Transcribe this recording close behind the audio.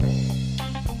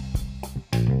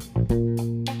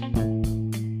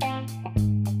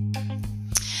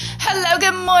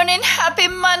morning. Happy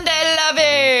Monday,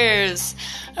 lovers.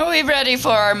 Are we ready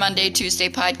for our Monday, Tuesday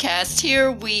podcast?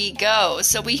 Here we go.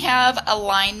 So we have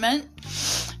alignment,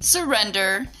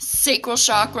 surrender, sacral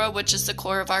chakra, which is the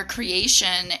core of our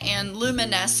creation, and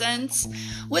luminescence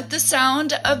with the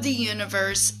sound of the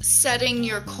universe setting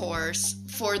your course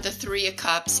for the Three of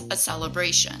Cups, a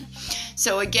celebration.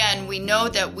 So again, we know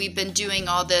that we've been doing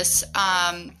all this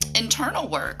internal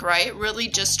work, right? Really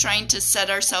just trying to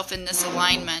set ourselves in this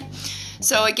alignment.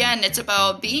 So again, it's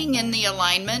about being in the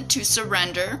alignment to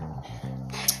surrender,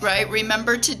 right?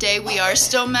 Remember, today we are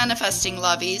still manifesting,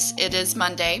 lovies. It is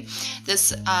Monday.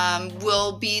 This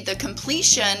will be the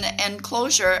completion and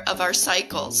closure of our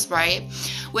cycles, right?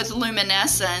 With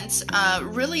luminescence,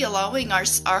 really allowing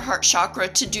our heart chakra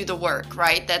to do the work,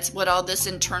 right? That's what all this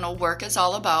internal work is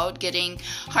all about, getting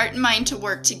heart and mind to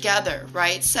work together,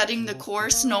 right? Setting the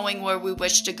course, knowing where we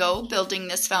wish to go, building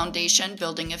this foundation,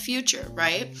 building a future,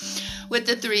 right? With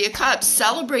the Three of Cups,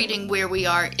 celebrating where we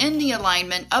are in the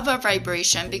alignment of our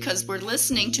vibration, because we're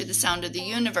listening to the sound of the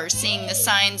universe, seeing the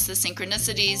signs, the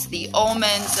synchronicities, the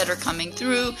omens that are coming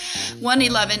through.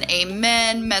 111,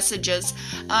 amen, messages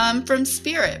from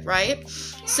spirit, right?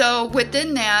 So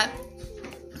within that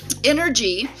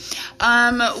energy,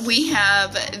 we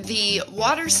have the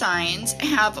water signs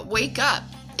have wake up.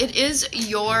 It is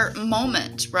your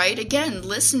moment, right? Again,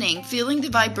 listening, feeling the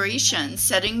vibration,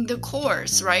 setting the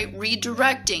course, right?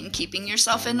 Redirecting, keeping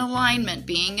yourself in alignment,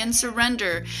 being in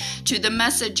surrender to the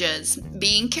messages,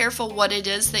 being careful what it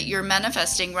is that you're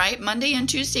manifesting, right? Monday and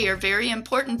Tuesday are very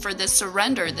important for this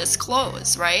surrender, this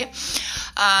close, right?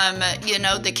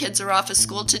 The kids are off of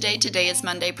school today. Today is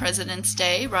Monday, President's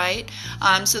Day, right?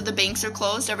 So the banks are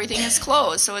closed, everything is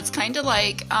closed. So it's kind of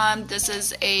like this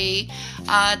is a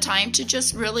time to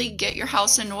just really get your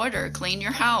house in order, clean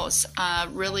your house,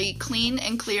 really clean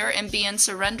and clear, and be in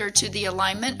surrender to the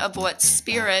alignment of what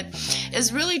Spirit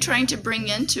is really trying to bring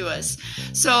into us.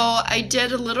 So I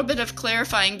did a little bit of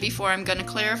clarifying before I'm going to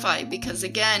clarify, because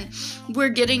again, we're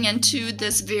getting into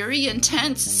this very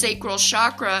intense sacral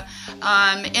chakra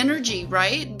energy,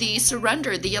 right? The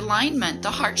surrender, the alignment,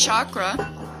 the heart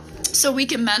chakra, so we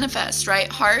can manifest, right?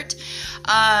 Heart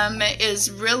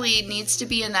is really needs to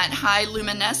be in that high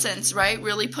luminescence, right?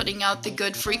 Really putting out the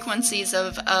good frequencies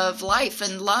of life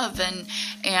and love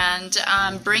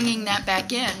and bringing that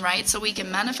back in, right? So we can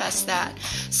manifest that.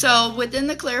 So within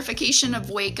the clarification of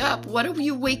wake up, what are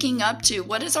you waking up to?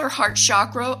 What is our heart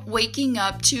chakra waking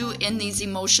up to in these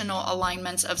emotional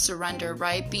alignments of surrender,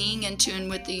 right? Being in tune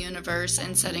with the universe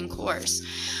and setting course.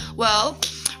 Well,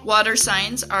 water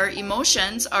signs, our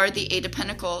emotions are the Eight of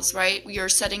Pentacles, right? You're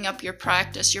setting up your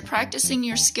practice. You're practicing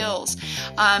your skills,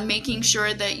 making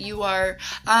sure that you are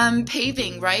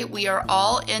paving, right? We are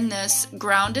all in this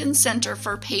ground and center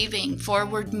for paving,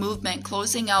 forward movement,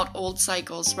 closing out old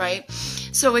cycles, right?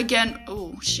 So again,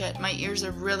 oh shit, my ears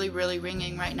are really, really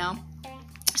ringing right now.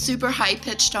 Super high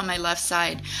pitched on my left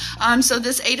side. So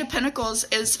this Eight of Pentacles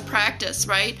is practice,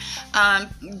 right?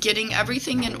 Getting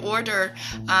everything in order,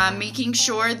 making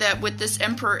sure that with this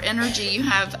Emperor energy, you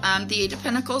have the Eight of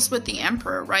Pentacles with the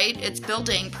Emperor, right? It's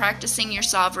building, practicing your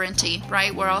sovereignty,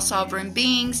 right? We're all sovereign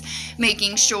beings,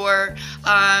 making sure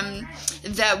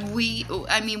that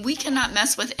we cannot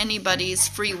mess with anybody's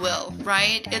free will,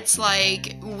 right? It's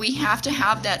like we have to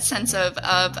have that sense of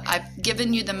I've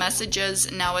given you the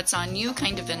messages, now it's on you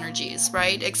kind of energies,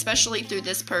 right? Especially through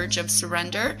this purge of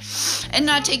surrender and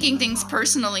not taking things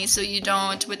personally, so you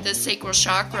don't, with this sacral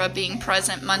chakra being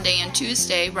present Monday and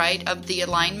Tuesday, right, of the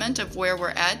alignment of where we're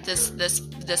at,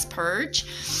 this purge.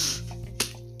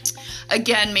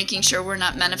 Again, making sure we're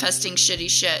not manifesting shitty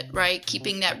shit, right?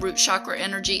 Keeping that root chakra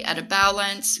energy at a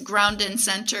balance, ground and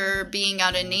center, being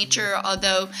out in nature.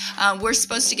 Although we're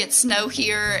supposed to get snow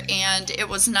here, and it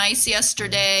was nice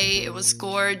yesterday. It was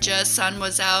gorgeous. Sun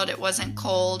was out. It wasn't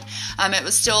cold. It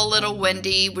was still a little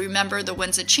windy. Remember, the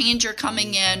winds of change are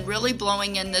coming in, really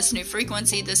blowing in this new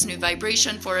frequency, this new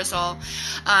vibration for us all.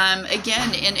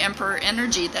 Again, in Emperor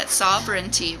energy, that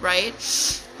sovereignty, right?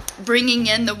 Bringing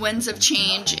in the winds of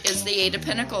change is the Eight of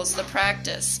Pentacles, the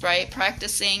practice, right?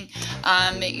 Practicing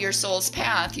your soul's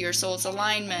path, your soul's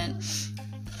alignment,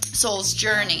 soul's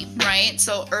journey, right?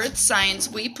 So earth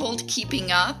signs, we pulled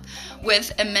keeping up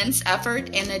with immense effort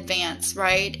and advance,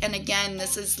 right? And again,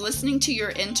 this is listening to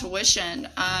your intuition.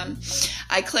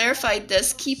 I clarified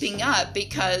this keeping up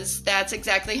because that's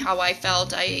exactly how I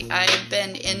felt. I've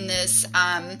been in this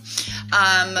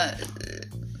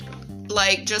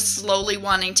like just slowly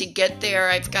wanting to get there.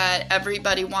 I've got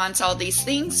everybody wants all these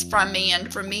things from me,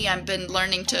 and for me, I've been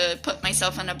learning to put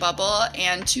myself in a bubble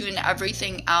and tune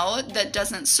everything out that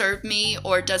doesn't serve me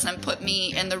or doesn't put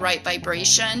me in the right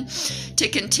vibration to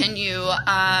continue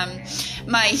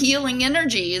my healing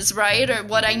energies, right? Or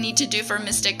what I need to do for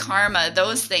mystic karma,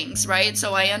 those things, right?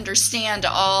 So I understand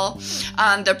all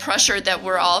the pressure that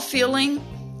we're all feeling.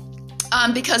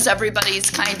 Because everybody's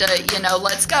kind of,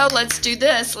 let's go, let's do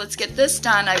this, let's get this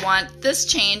done. I want this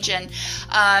change. And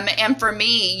for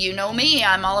me, you know me,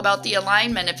 I'm all about the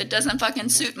alignment. If it doesn't fucking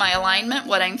suit my alignment,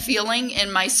 what I'm feeling in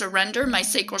my surrender, my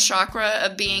sacral chakra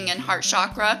of being in heart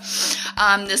chakra,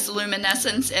 this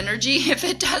luminescence energy, if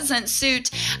it doesn't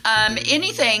suit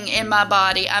anything in my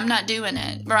body, I'm not doing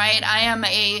it, right? I am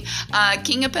a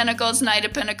King of Pentacles, Knight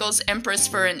of Pentacles, Empress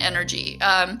for an energy,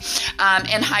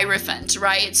 and Hierophant,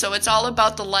 right? So it's all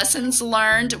about the lessons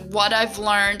learned, what I've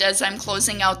learned as I'm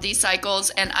closing out these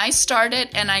cycles, and I start it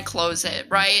and I close it,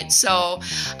 right? So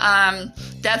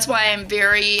that's why I'm in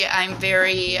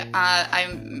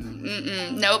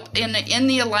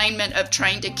the alignment of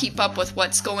trying to keep up with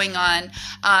what's going on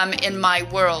in my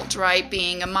world, right?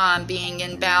 Being a mom, being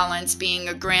in balance, being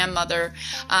a grandmother,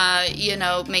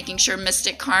 making sure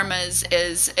mystic karma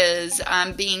is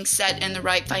being set in the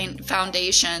right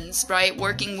foundations, right?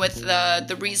 Working with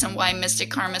the reason why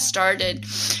mystic karma started,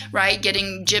 right?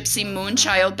 Getting Gypsy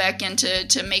Moonchild back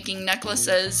into making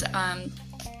necklaces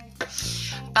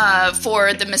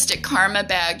for the mystic karma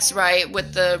bags, right,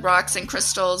 with the rocks and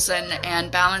crystals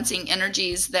and balancing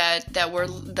energies that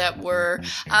were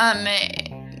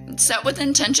set with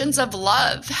intentions of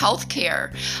love, health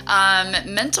care,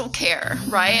 mental care,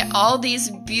 right? All these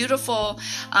beautiful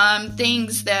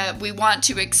things that we want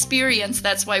to experience.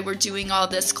 That's why we're doing all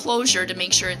this closure, to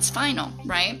make sure it's final,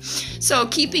 right? So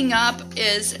keeping up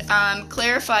is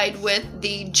clarified with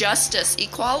the justice,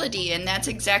 equality, and that's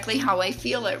exactly how I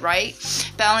feel it, right?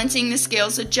 Balancing the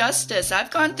scales of justice. I've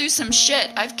gone through some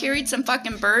shit. I've carried some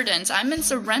fucking burdens. I'm in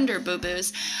surrender,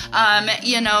 boo-boos.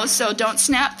 So don't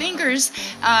snap fingers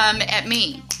at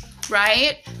me,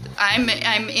 right?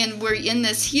 We're in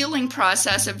this healing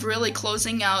process of really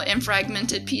closing out and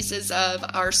fragmented pieces of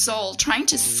our soul, trying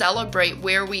to celebrate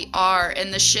where we are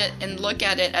and the shit and look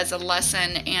at it as a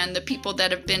lesson and the people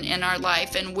that have been in our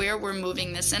life and where we're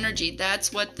moving this energy.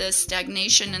 That's what this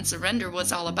stagnation and surrender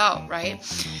was all about, right?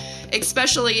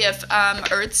 Especially if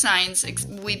earth signs,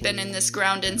 we've been in this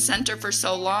ground and center for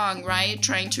so long, right?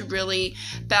 Trying to really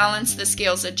balance the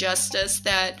scales of justice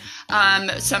that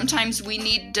sometimes we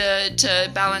need to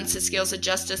balance the scales of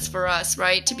justice for us,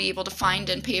 right? To be able to find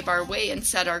and pave our way and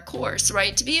set our course,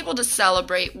 right? To be able to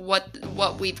celebrate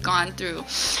what we've gone through.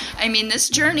 I mean, this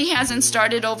journey hasn't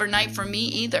started overnight for me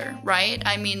either, right?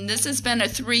 I mean, this has been a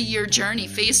 3-year journey,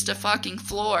 face to fucking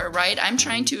floor, right? I'm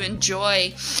trying to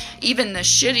enjoy even the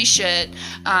shitty shit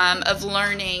of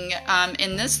learning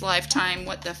in this lifetime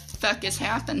what the fuck is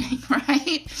happening,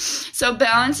 right? So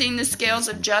balancing the scales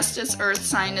of justice, earth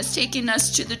sign, is taking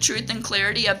us to the truth and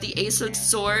clarity of the Ace of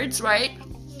Swords, right?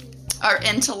 Our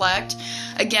intellect,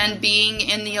 again, being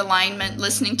in the alignment,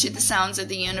 listening to the sounds of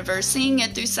the universe, seeing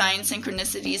it through signs,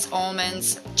 synchronicities,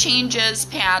 omens, changes,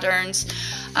 patterns,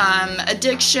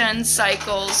 addiction,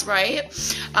 cycles, right?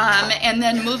 And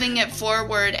then moving it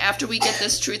forward after we get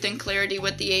this truth and clarity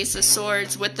with the Ace of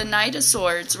Swords, with the Knight of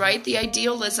Swords, right? The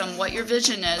idealism, what your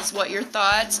vision is, what your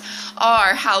thoughts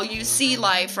are, how you see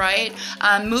life, right?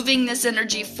 Moving this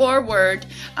energy forward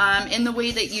in the way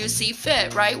that you see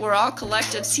fit, right? We're all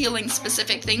collectives healing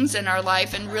specific things in our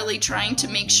life and really trying to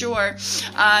make sure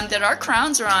that our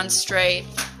crowns are on straight.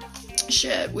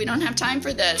 Shit, we don't have time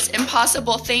for this.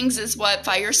 Impossible things is what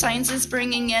fire signs is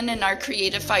bringing in our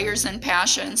creative fires and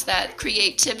passions, that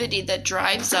creativity that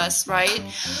drives us, right?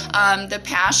 The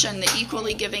passion, the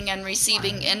equally giving and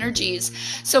receiving energies.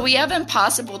 So we have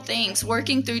impossible things,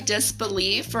 working through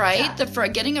disbelief, right?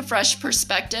 Getting a fresh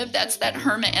perspective, that's that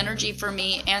hermit energy for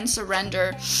me, and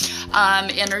surrender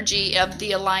energy of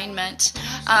the alignment.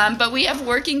 But we have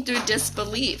working through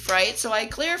disbelief, right? So I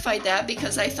clarified that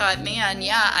because I thought, man,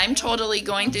 yeah, I'm totally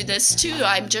going through this too.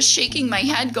 I'm just shaking my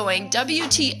head going,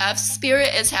 WTF,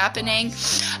 spirit is happening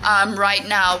right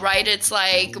now, right? It's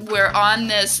like we're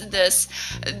on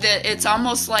it's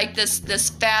almost like this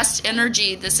fast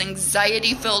energy, this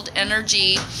anxiety-filled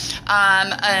energy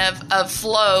of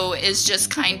flow is just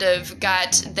kind of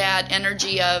got that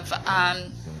energy of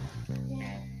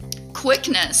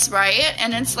quickness, right?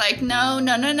 And it's like, no.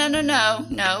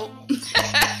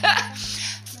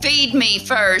 Feed me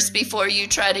first before you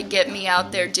try to get me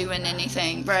out there doing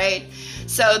anything, right?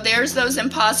 So there's those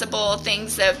impossible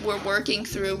things that we're working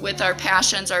through with our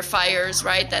passions, our fires,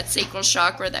 right? That sacral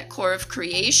chakra, that core of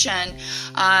creation,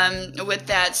 with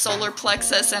that solar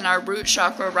plexus and our root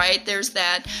chakra, right? There's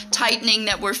that tightening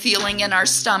that we're feeling in our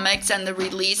stomachs and the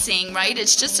releasing, right?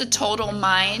 It's just a total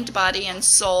mind, body, and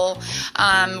soul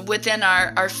within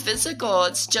our physical.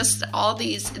 It's just all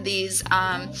these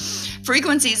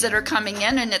frequencies that are coming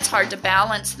in, and it's hard to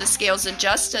balance the scales of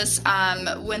justice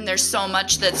when there's so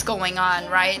much that's going on,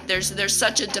 right? There's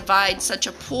such a divide, such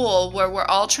a pool where we're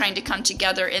all trying to come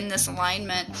together in this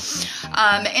alignment.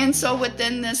 And so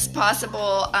within this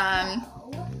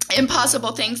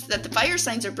impossible things that the fire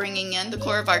signs are bringing in, the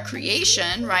core of our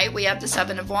creation, right? We have the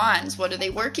Seven of Wands. What are they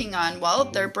working on? Well,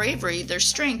 their bravery, their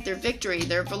strength, their victory,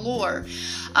 their velour,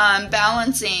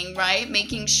 balancing, right?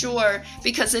 Making sure,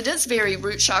 because it is very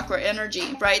root chakra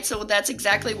energy, right? So that's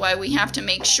exactly why we have to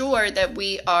make sure that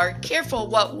we are careful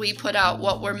what we put out,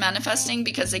 what we're manifesting,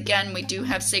 because again, we do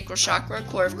have sacral chakra,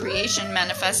 core of creation,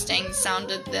 manifesting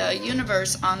sound of the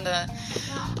universe on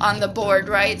the board,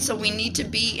 right? So we need to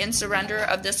be in surrender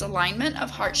of this alignment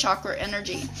of heart chakra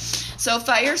energy. So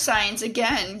fire signs,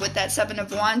 again, with that Seven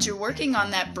of Wands, you're working on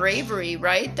that bravery,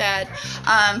 right? That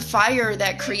fire,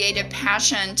 that creative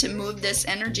passion to move this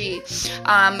energy.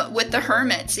 With the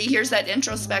Hermit, see, here's that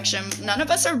introspection. None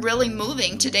of us are really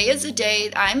moving. Today is a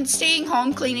day I'm staying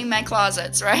home cleaning my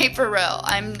closets, right? For real.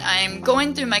 I'm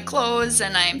going through my clothes,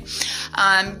 and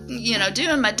I'm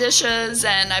doing my dishes,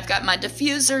 and I've got my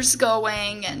diffusers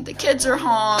going, and the kids are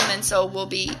home, and so we'll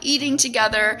be eating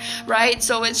together, right?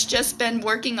 So it's just been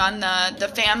working on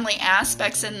the family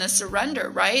aspects and the surrender,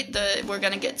 right? We're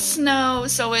going to get snow.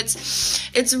 So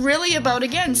it's really about,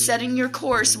 again, setting your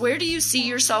course. Where do you see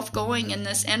yourself going in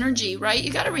this energy, right?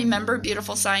 You got to remember,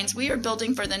 beautiful signs, we are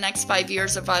building for the next 5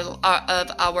 years of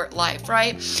our life,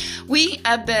 right? We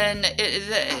have been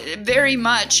very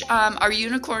much, our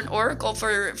unicorn oracle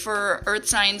for earth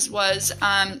signs was,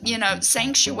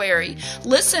 sanctuary.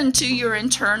 Listen to your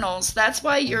internals. That's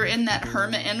why you're in that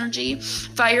Hermit energy.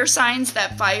 Fire signs,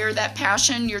 that fire, that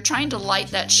passion, you're trying to light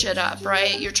that shit up,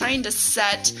 right? You're trying to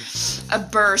set a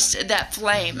burst, that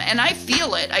flame. And I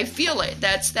feel it.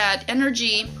 That's that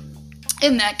energy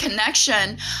in that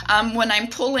connection. When I'm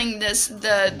pulling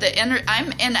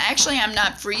I'm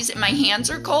not freezing. My hands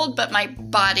are cold, but my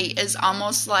body is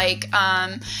almost like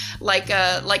a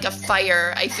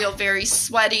fire. I feel very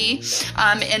sweaty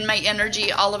in my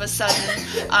energy all of a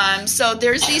sudden. So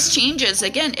there's these changes.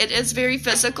 Again, it is very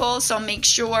physical. So make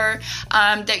sure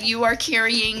that you are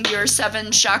carrying your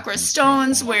 7 chakra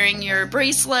stones, wearing your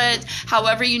bracelet,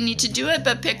 however you need to do it,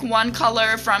 but pick one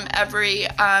color from every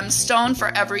stone for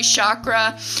every chakra.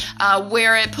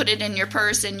 Wear it, put it in your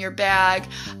purse, in your bag,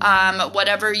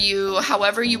 however you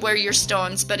wear your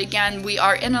stones. But again, we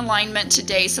are in alignment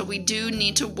today, so we do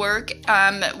need to work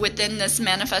within this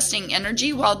manifesting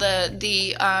energy while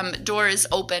the door is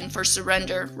open for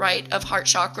surrender, right, of heart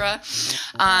chakra,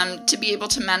 to be able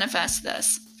to manifest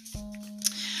this.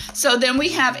 So then we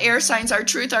have air signs, our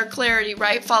truth, our clarity,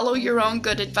 right? Follow your own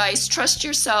good advice. Trust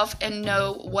yourself and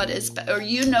know what is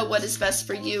best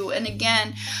for you. And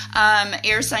again,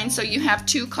 air signs, so you have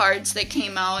 2 cards that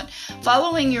came out.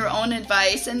 Following your own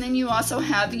advice. And then you also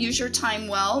have use your time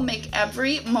well. Make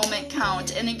every moment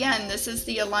count. And again, this is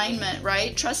the alignment,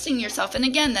 right? Trusting yourself. And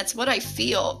again, that's what I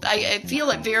feel. I feel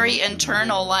it very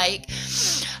internal, like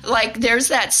there's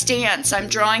that stance. I'm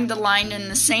drawing the line in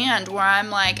the sand where I'm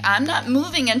like, I'm not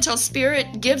moving until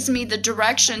Spirit gives me the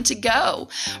direction to go,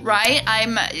 right?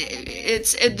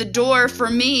 It's at the door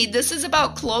for me. This is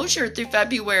about closure through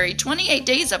February. 28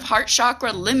 days of heart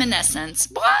chakra luminescence.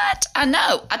 What? I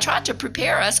know. I tried to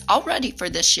prepare us already for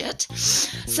this shit.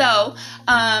 So,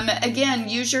 again,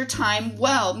 use your time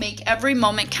well. Make every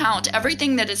moment count.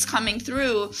 Everything that is coming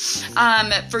through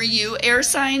for you, air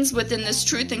signs within this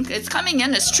truth, and it's coming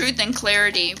in as truth and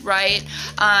clarity, right?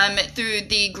 Through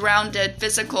the grounded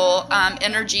physical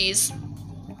energies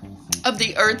of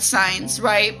the earth signs,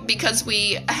 right? Because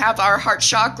we have our heart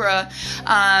chakra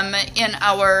in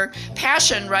our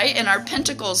passion, right? In our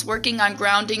pentacles, working on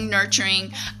grounding,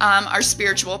 nurturing our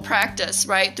spiritual practice,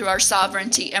 right? Through our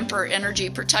sovereignty, emperor energy,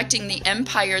 protecting the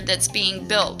empire that's being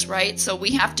built, right? So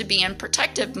we have to be in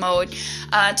protective mode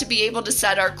to be able to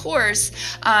set our course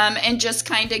and just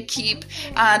kind of keep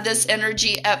this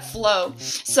energy at flow.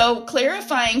 So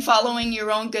clarifying, following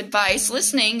your own good advice,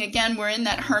 listening, again, we're in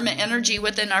that Hermit energy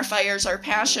within our fire desires, our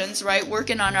passions, right?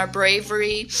 Working on our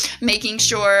bravery, making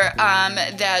sure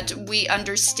that we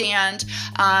understand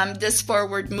this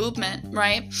forward movement,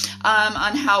 right?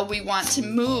 On how we want to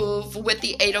move with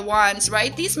the Eight of Wands,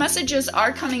 right? These messages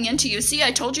are coming into you. See,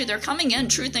 I told you they're coming in.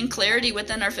 Truth and clarity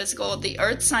within our physical. The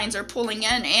earth signs are pulling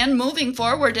in and moving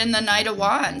forward in the Knight of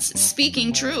Wands,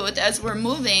 speaking truth as we're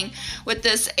moving with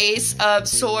this Ace of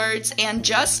Swords and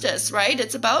justice, right?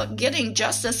 It's about getting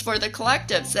justice for the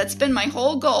collectives. That's been my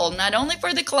whole goal, not only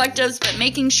for the collectives, but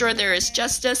making sure there is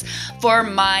justice for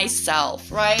myself,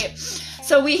 right?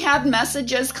 So we have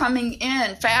messages coming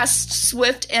in, fast,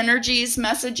 swift energies,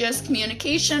 messages,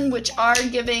 communication, which are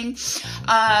giving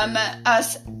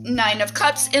us Nine of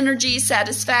Cups energy,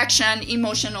 satisfaction,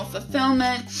 emotional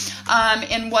fulfillment,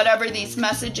 in whatever these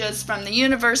messages from the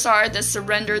universe are, this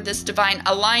surrender, this divine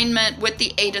alignment with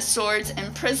the Eight of Swords,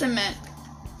 imprisonment.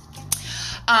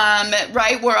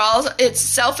 Right? It's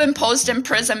self-imposed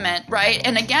imprisonment, right?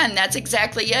 And again, that's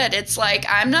exactly it. It's like,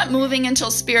 I'm not moving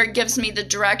until spirit gives me the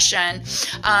direction,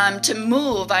 to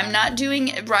move. I'm not doing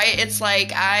it, right? It's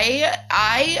like,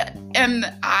 I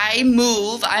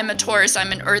move. I'm a Taurus.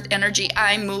 I'm an earth energy.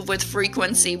 I move with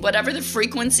frequency. Whatever the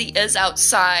frequency is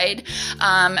outside,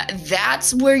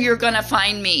 that's where you're going to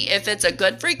find me. If it's a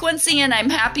good frequency and I'm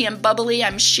happy and bubbly,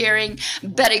 I'm sharing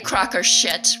Betty Crocker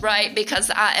shit, right?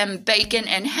 Because I am baking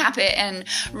and happy and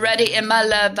ready in my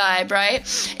love vibe, right?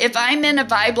 If I'm in a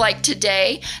vibe like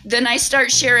today, then I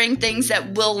start sharing things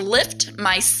that will lift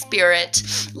my spirit,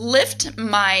 lift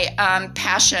my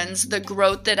passions, the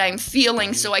growth that I'm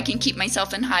feeling, so I can keep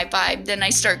myself in high vibe. Then I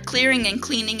start clearing and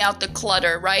cleaning out the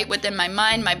clutter, right? Within my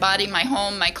mind, my body, my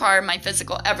home, my car, my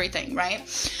physical, everything, right?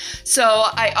 So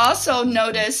I also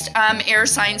noticed air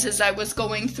signs as I was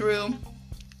going through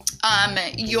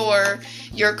your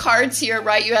cards here,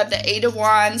 right? You have the Eight of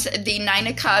Wands, the Nine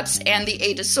of Cups, and the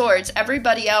Eight of Swords.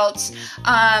 Everybody else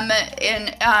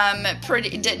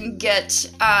didn't get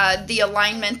the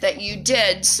alignment that you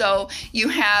did. So you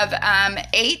have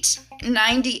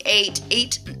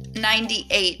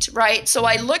 898, right? So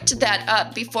I looked that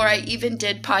up before I even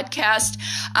did podcast,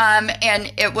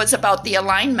 and it was about the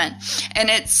alignment. And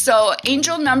so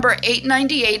angel number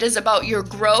 898 is about your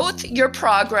growth, your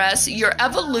progress, your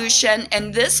evolution,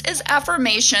 and this is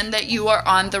affirmation that you are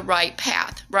on the right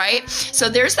path, right? So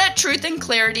there's that truth and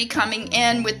clarity coming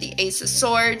in with the Ace of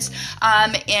Swords,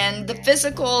 and the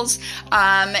physicals,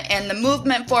 and the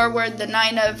movement forward, the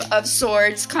Nine of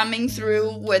Swords coming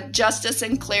through with justice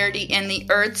and clarity in the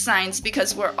earth signs,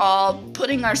 because we're all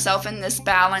putting ourselves in this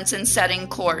balance and setting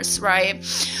course, right?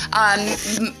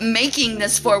 Making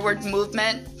this forward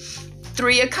movement.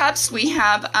 Three of Cups, we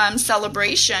have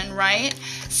celebration, right?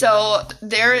 So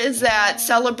there is that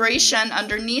celebration.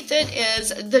 Underneath it is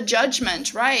the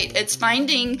judgment, right? It's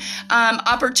finding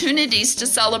opportunities to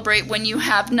celebrate when you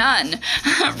have none,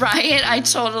 right? I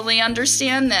totally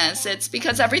understand this. It's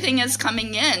because everything is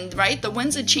coming in, right? The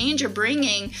winds of change are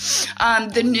bringing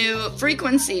the new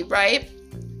frequency, right?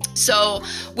 So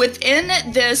within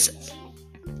this,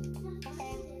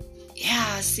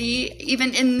 yeah, see,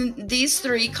 even in these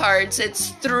three cards, it's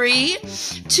 3,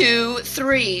 2,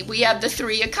 3. We have the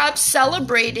Three of Cups,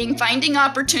 celebrating, finding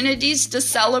opportunities to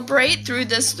celebrate through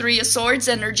this Three of Swords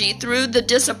energy, through the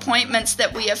disappointments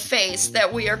that we have faced,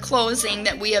 that we are closing,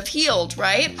 that we have healed,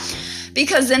 right?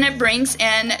 Because then it brings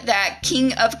in that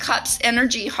King of Cups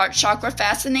energy, heart chakra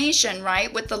fascination,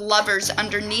 right? With the Lovers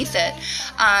underneath it.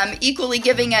 Equally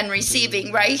giving and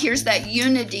receiving, right? Here's that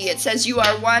unity. It says you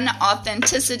are one,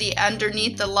 authenticity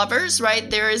underneath the Lovers, right?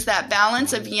 There is that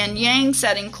balance of yin yang,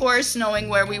 setting course, knowing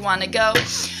where we want to go.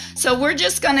 So we're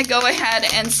just going to go ahead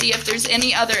and see if there's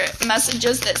any other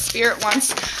messages that Spirit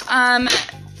wants.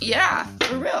 Yeah,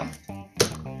 for real.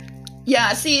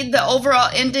 Yeah, see the overall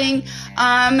ending.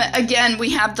 Again, we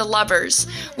have the Lovers,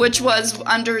 which was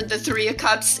under the Three of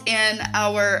Cups in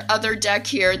our other deck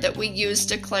here that we used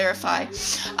to clarify.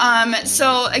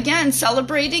 So again,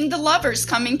 celebrating the Lovers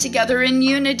coming together in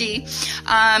unity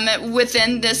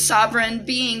within this sovereign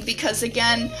being, because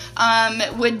again,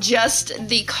 with just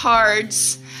the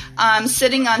cards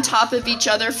sitting on top of each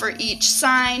other for each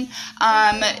sign.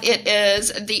 It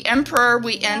is the Emperor.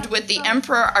 We end with the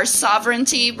Emperor, our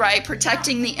sovereignty, right?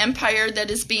 Protecting the empire that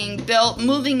is being built,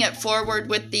 moving it forward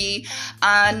with the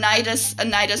Knight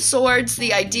of Swords,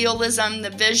 the idealism,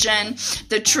 the vision,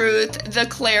 the truth, the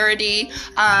clarity,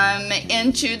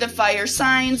 into the fire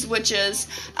signs, which is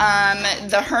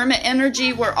the Hermit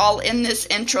energy. We're all in this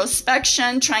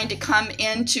introspection, trying to come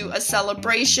into a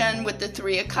celebration with the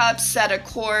Three of Cups, set a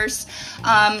course, universe.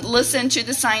 Listen to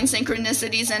the signs,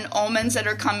 synchronicities, and omens that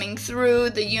are coming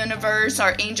through the universe,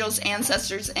 our angels,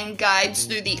 ancestors, and guides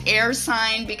through the air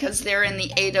sign, because they're in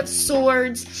the Eight of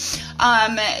Swords.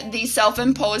 The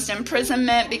self-imposed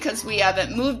imprisonment, because we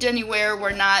haven't moved anywhere,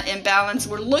 we're not in balance,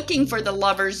 we're looking for the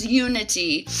lover's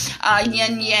unity,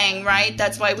 yin yang, right?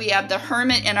 That's why we have the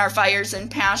Hermit in our fires and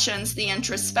passions, the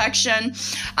introspection.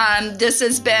 This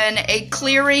has been a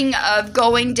clearing of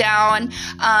going down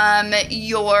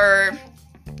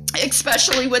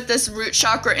especially with this root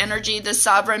chakra energy, the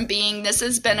sovereign being, this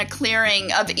has been a clearing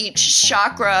of each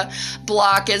chakra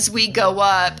block as we go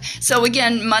up. So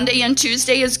again, Monday and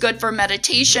Tuesday is good for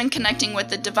meditation, connecting with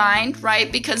the divine, right?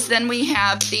 Because then we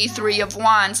have the Three of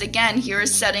Wands. Again, here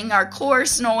is setting our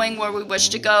course, knowing where we wish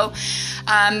to go,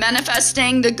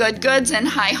 manifesting the good goods in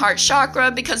high heart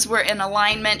chakra, because we're in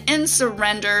alignment, in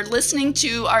surrender, listening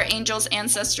to our angels,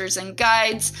 ancestors, and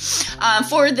guides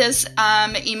for this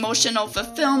emotional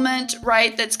fulfillment,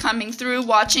 right, that's coming through,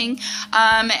 watching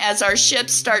as our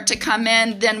ships start to come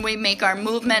in. Then we make our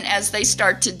movement as they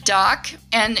start to dock,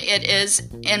 and it is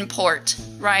in port,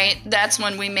 right? That's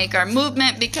when we make our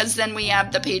movement, because then we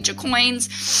have the Page of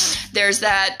Coins. There's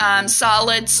that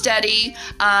solid, steady,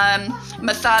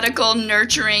 methodical,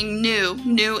 nurturing,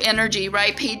 new energy,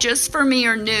 right? Pages for me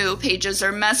are new. Pages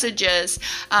are messages.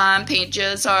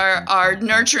 Pages are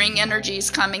nurturing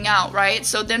energies coming out, right?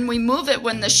 So then we move it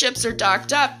when the ships are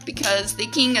docked up, because the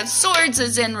King of Swords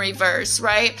is in reverse,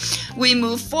 right? We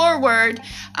move forward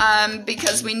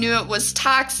because we knew it was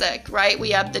toxic, right?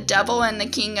 We have the Devil and the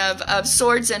King of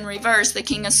Swords in reverse. The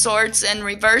King of Swords in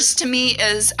reverse to me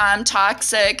is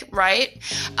toxic, right?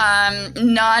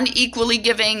 Non-equally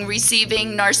giving,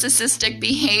 receiving, narcissistic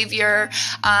behavior,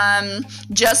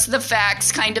 just the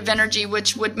facts kind of energy,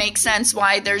 which would make sense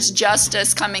why there's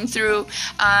justice coming through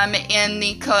in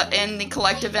the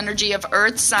collective energy of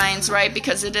earth signs, right?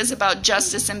 Because it is about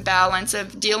justice and balance,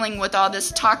 of dealing with all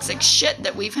this toxic shit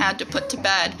that we've had to put to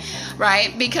bed,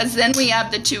 right? Because then we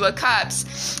have the Two of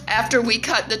Cups. After we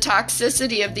cut the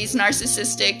toxicity of these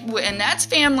narcissistic, and that's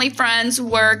family, friends,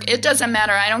 work, it doesn't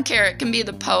matter. I don't care. It can be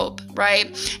the Pope, right?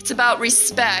 It's about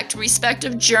respect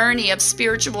of journey, of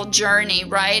spiritual journey,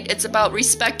 right? It's about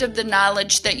respect of the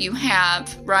knowledge that you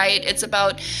have, right? It's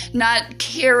about not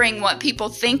caring what people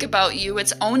think about you.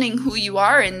 It's owning who you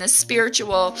are in this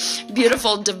spiritual,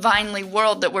 beautiful, divinely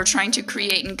world that we're trying to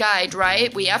create and guide,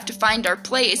 right? We have to find our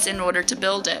place in order to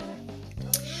build it.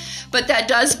 But that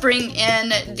does bring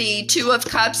in the Two of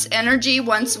Cups energy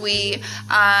once we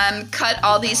cut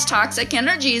all these toxic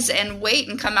energies and wait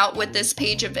and come out with this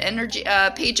Page of energy,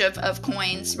 Page of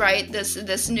Coins, right?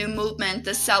 This new movement,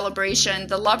 this celebration,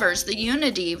 the lovers, the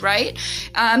unity, right?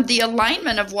 The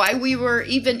alignment of why we were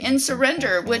even in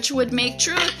surrender, which would make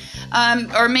truth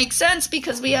or make sense,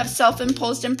 because we have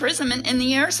self-imposed imprisonment in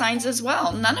the air signs as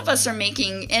well. None of us are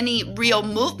making any real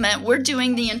movement. We're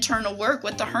doing the internal work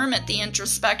with the Hermit, the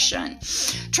introspection,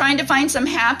 trying to find some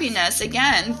happiness,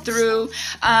 again, through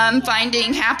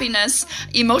finding happiness,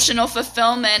 emotional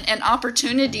fulfillment, and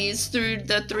opportunities through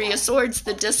the Three of Swords,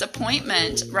 the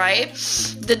disappointment, right?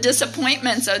 The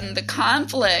disappointments and the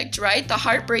conflict, right? The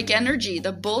heartbreak energy,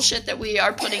 the bullshit that we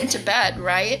are putting to bed,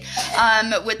 right?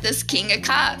 With this King of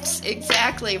Cups,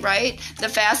 exactly, right? The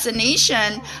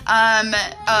fascination of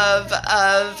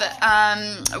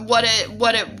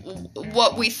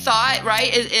what we thought, right?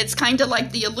 It's kind of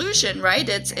like the illusion, right?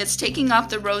 It's taking off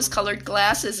the rose-colored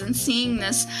glasses and seeing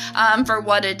this for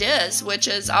what it is, which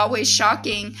is always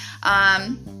shocking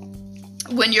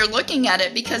when you're looking at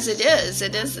it, because it is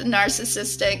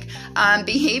narcissistic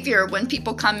behavior when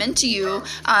people come into you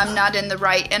not in the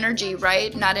right energy,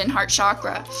 right? Not in heart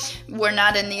chakra. We're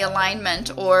not in the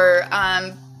alignment, or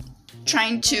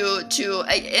trying to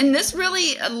and this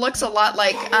really looks a lot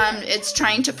like it's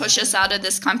trying to push us out of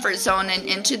this comfort zone and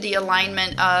into the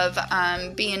alignment of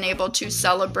being able to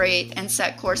celebrate and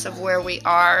set course of where we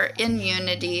are in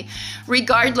unity,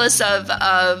 regardless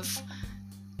of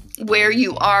where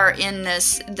you are in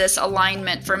this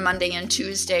alignment for Monday and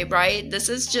Tuesday, right? This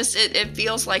is just, it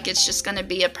feels like it's just going to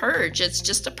be a purge. It's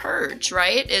just a purge,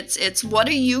 right? It's what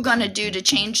are you going to do to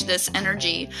change this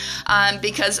energy?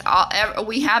 Because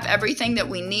we have everything that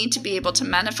we need to be able to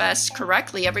manifest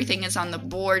correctly. Everything is on the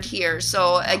board here.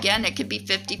 So again, it could be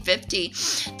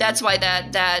 50-50. That's why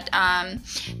that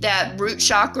root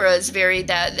chakra is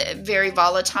very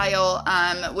volatile,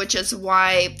 which is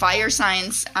why fire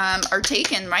signs are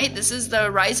taken, right? right? This is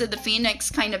the Rise of the Phoenix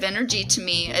kind of energy to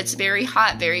me. It's very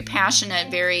hot, very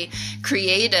passionate, very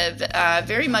creative,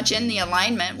 very much in the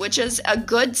alignment, which is a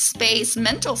good space,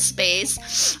 mental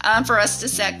space, for us to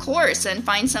set course and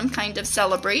find some kind of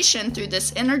celebration through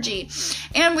this energy.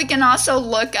 And we can also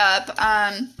look up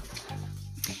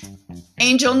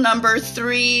angel number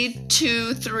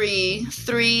 323,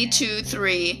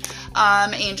 323,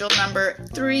 angel number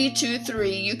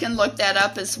 323. You can look that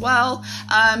up as well,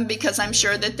 because I'm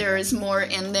sure that there is more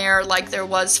in there, like there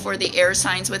was for the air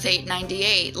signs with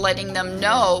 898, letting them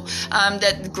know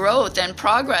that growth and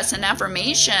progress and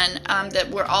affirmation, that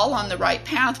we're all on the right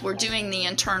path. We're doing the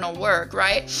internal work,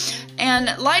 right?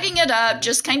 And lighting it up,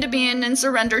 just kind of being in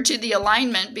surrender to the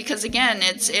alignment, because again,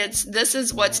 this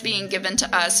is what's being given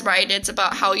to us, right? It's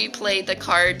about how you play the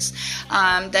cards,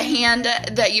 the hand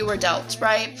that you were dealt,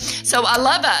 right? So I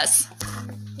love us.